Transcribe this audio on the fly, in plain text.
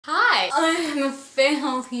Hi, I'm a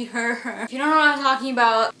failure. If you don't know what I'm talking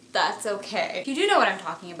about, that's okay. If you do know what I'm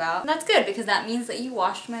talking about, that's good because that means that you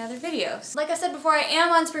watched my other videos. Like I said before, I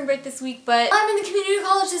am on spring break this week, but I'm in the community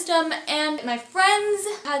college system and my friends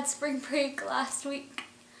had spring break last week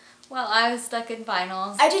while I was stuck in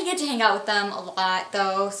finals. I did get to hang out with them a lot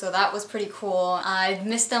though, so that was pretty cool. I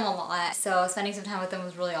missed them a lot, so spending some time with them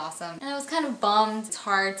was really awesome. And I was kind of bummed. It's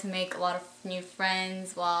hard to make a lot of new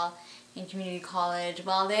friends while in community college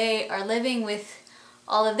while they are living with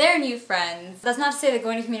all of their new friends. That's not to say that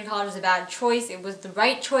going to community college is a bad choice. It was the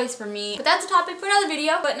right choice for me. But that's a topic for another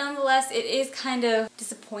video. But nonetheless, it is kind of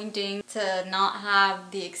disappointing to not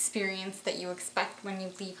have the experience that you expect when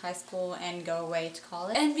you leave high school and go away to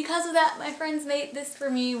college. And because of that, my friends made this for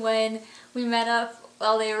me when we met up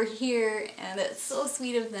while they were here, and it's so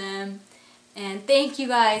sweet of them. And thank you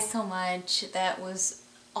guys so much. That was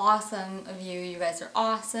awesome of you. You guys are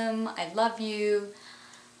awesome. I love you.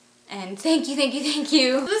 And thank you, thank you, thank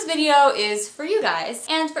you. This video is for you guys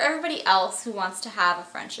and for everybody else who wants to have a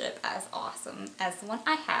friendship as awesome as the one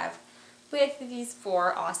I have with these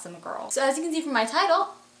four awesome girls. So as you can see from my title,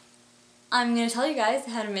 I'm going to tell you guys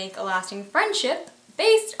how to make a lasting friendship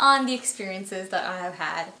based on the experiences that I have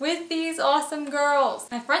had with these awesome girls.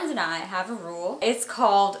 My friends and I have a rule. It's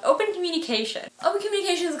called open communication. Open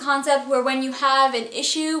communication is a concept where when you have an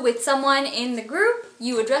issue with someone in the group,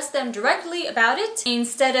 you address them directly about it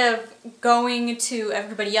instead of going to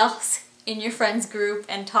everybody else in your friends group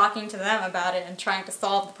and talking to them about it and trying to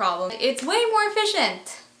solve the problem. It's way more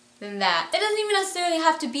efficient than that. It doesn't even necessarily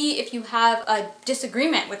have to be if you have a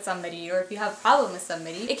disagreement with somebody or if you have a problem with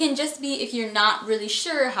somebody. It can just be if you're not really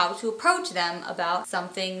sure how to approach them about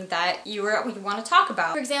something that you want to talk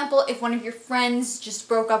about. For example, if one of your friends just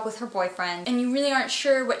broke up with her boyfriend and you really aren't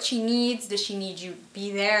sure what she needs, does she need you to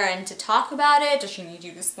be there and to talk about it? Does she need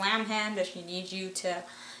you to slam him? Does she need you to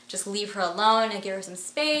just leave her alone and give her some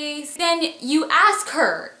space? Then you ask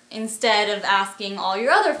her instead of asking all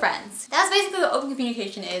your other friends. That's basically what open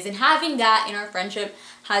communication is, and having that in our friendship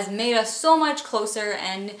has made us so much closer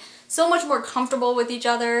and so much more comfortable with each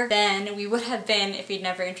other than we would have been if we'd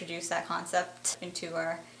never introduced that concept into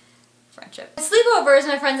our friendship. At sleepovers,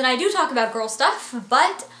 my friends and I do talk about girl stuff,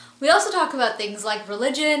 but we also talk about things like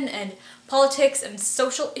religion and politics and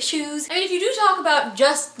social issues. I mean, if you do talk about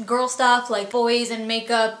just girl stuff like boys and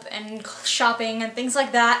makeup and shopping and things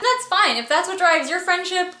like that, that's fine. If that's what drives your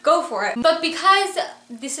friendship, go for it. But because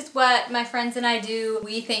this is what my friends and I do,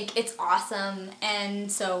 we think it's awesome, and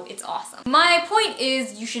so it's awesome. My point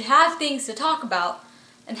is you should have things to talk about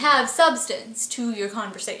and have substance to your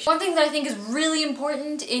conversation. One thing that I think is really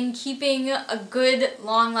important in keeping a good,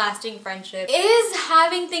 long-lasting friendship is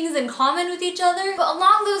having things in common with each other. But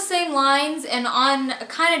along those same lines and on a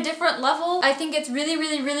kind of different level, I think it's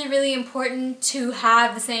really important to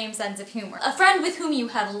have the same sense of humor. A friend with whom you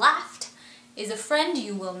have laughed is a friend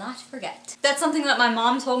you will not forget. That's something that my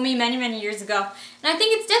mom told me many years ago, and I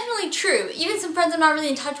think it's definitely true. Even some friends I'm not really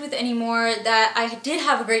in touch with anymore that I did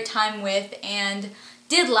have a great time with and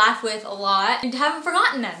did laugh with a lot, and haven't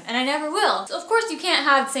forgotten them, and I never will. So of course you can't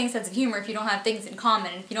have the same sense of humor if you don't have things in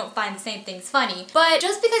common and if you don't find the same things funny. But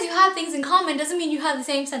just because you have things in common doesn't mean you have the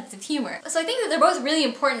same sense of humor. So I think that they're both really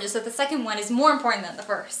important, just that the second one is more important than the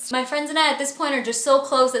first. My friends and I at this point are just so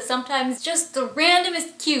close that sometimes just the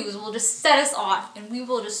randomest cues will just set us off and we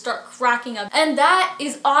will just start cracking up. And that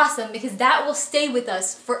is awesome because that will stay with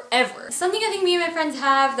us forever. Something I think me and my friends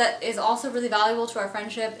have that is also really valuable to our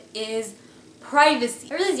friendship is privacy.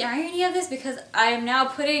 I realize the irony of this because I am now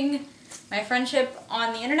putting my friendship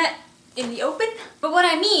on the internet in the open. But what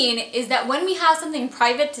I mean is that when we have something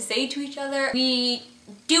private to say to each other, we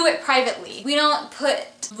do it privately. We don't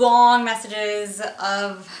put long messages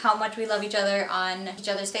of how much we love each other on each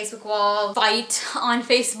other's Facebook wall, fight on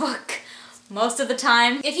Facebook most of the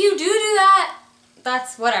time. If you do that,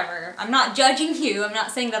 that's whatever. I'm not judging you. I'm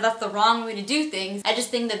not saying that that's the wrong way to do things. I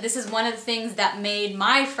just think that this is one of the things that made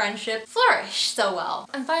my friendship flourish so well.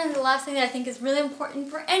 And finally, the last thing that I think is really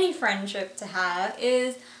important for any friendship to have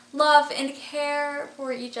is love and care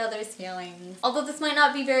for each other's feelings. Although this might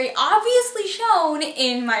not be very obviously shown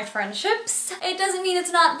in my friendships, it doesn't mean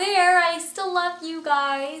it's not there. I still love you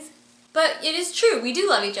guys. But it is true, we do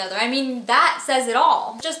love each other. I mean, that says it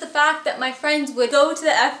all. Just the fact that my friends would go to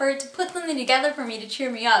the effort to put something together for me to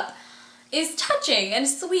cheer me up is touching and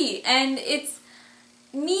sweet, and it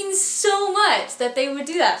means so much that they would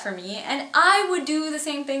do that for me, and I would do the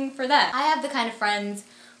same thing for them. I have the kind of friends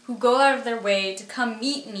who go out of their way to come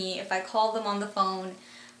meet me if I call them on the phone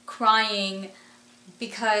crying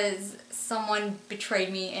because someone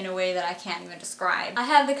betrayed me in a way that I can't even describe. I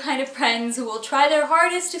have the kind of friends who will try their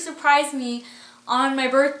hardest to surprise me on my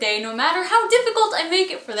birthday, no matter how difficult I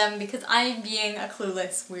make it for them, because I'm being a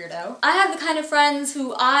clueless weirdo. I have the kind of friends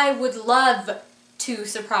who I would love to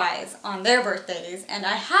surprise on their birthdays, and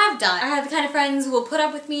I have done. I have the kind of friends who will put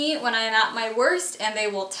up with me when I am at my worst, and they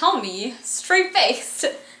will tell me, straight-faced,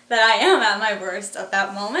 that I am at my worst at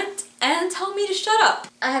that moment, and tell me to shut up.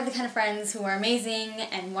 I have the kind of friends who are amazing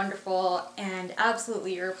and wonderful and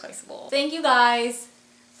absolutely irreplaceable. Thank you guys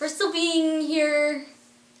for still being here,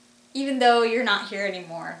 even though you're not here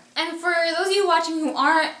anymore. And for those of you watching who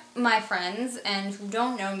aren't my friends and who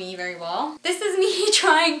don't know me very well, this is me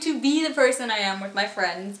trying to be the person I am with my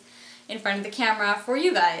friends in front of the camera for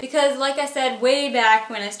you guys. Because like I said way back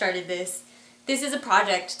when I started this is a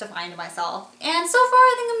project to find myself. And so far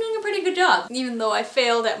I think I'm doing a pretty good job, even though I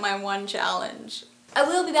failed at my one challenge. I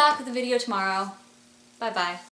will be back with a video tomorrow. Bye bye.